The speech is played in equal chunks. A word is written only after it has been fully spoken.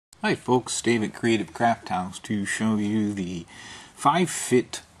Hi folks, Dave at Creative Craft House to show you the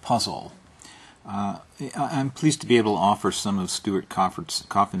 5-Fit puzzle. I'm pleased to be able to offer some of Stewart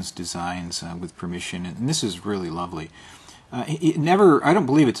Coffin's designs with permission, and this is really lovely. I don't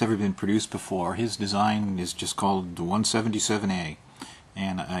believe it's ever been produced before. His design is just called the 177A,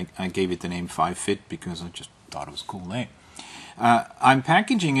 and I gave it the name 5-Fit because I just thought it was a cool name. I'm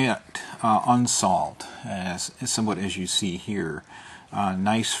packaging it unsolved, somewhat as you see here.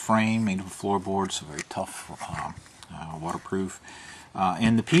 Nice frame made of floorboard, so very tough, waterproof.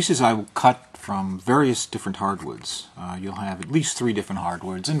 And the pieces I will cut from various different hardwoods. You'll have at least 3 different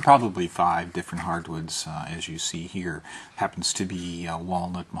hardwoods and probably 5 different hardwoods, as you see here. Happens to be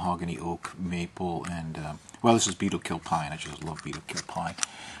walnut, mahogany, oak, maple, and, well, this is beetle kill pine. I just love beetle kill pine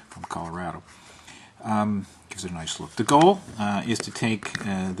from Colorado. Gives it a nice look. The goal is to take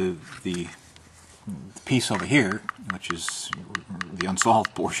the piece over here, which is the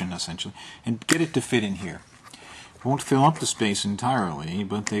unsolved portion essentially, and get it to fit in here. It won't fill up the space entirely,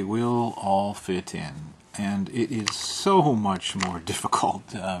 but they will all fit in. And it is so much more difficult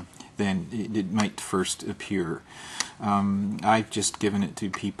than it might first appear. I've just given it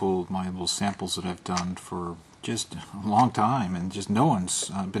to people, my little samples that I've done for just a long time, and just no one's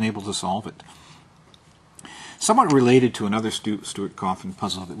been able to solve it. Somewhat related to another Stewart Coffin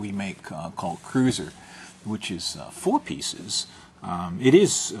puzzle that we make called Cruiser, which is 4 pieces. It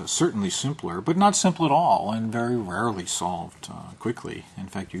is certainly simpler, but not simple at all, and very rarely solved quickly. In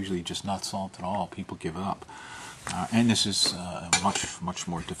fact, usually just not solved at all. People give up. And this is much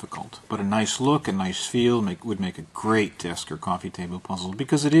more difficult. But a nice look, a nice feel would make a great desk or coffee table puzzle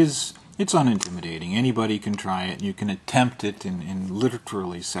because it's unintimidating. Anybody can try it. You can attempt it in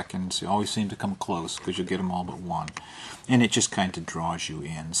literally seconds. You always seem to come close because you get them all but one. And it just kind of draws you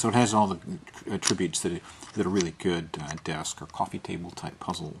in. So it has all the attributes that a really good desk or coffee table type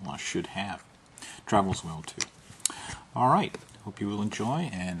puzzle should have. Travels well too. All right. Hope you will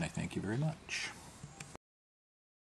enjoy, and I thank you very much.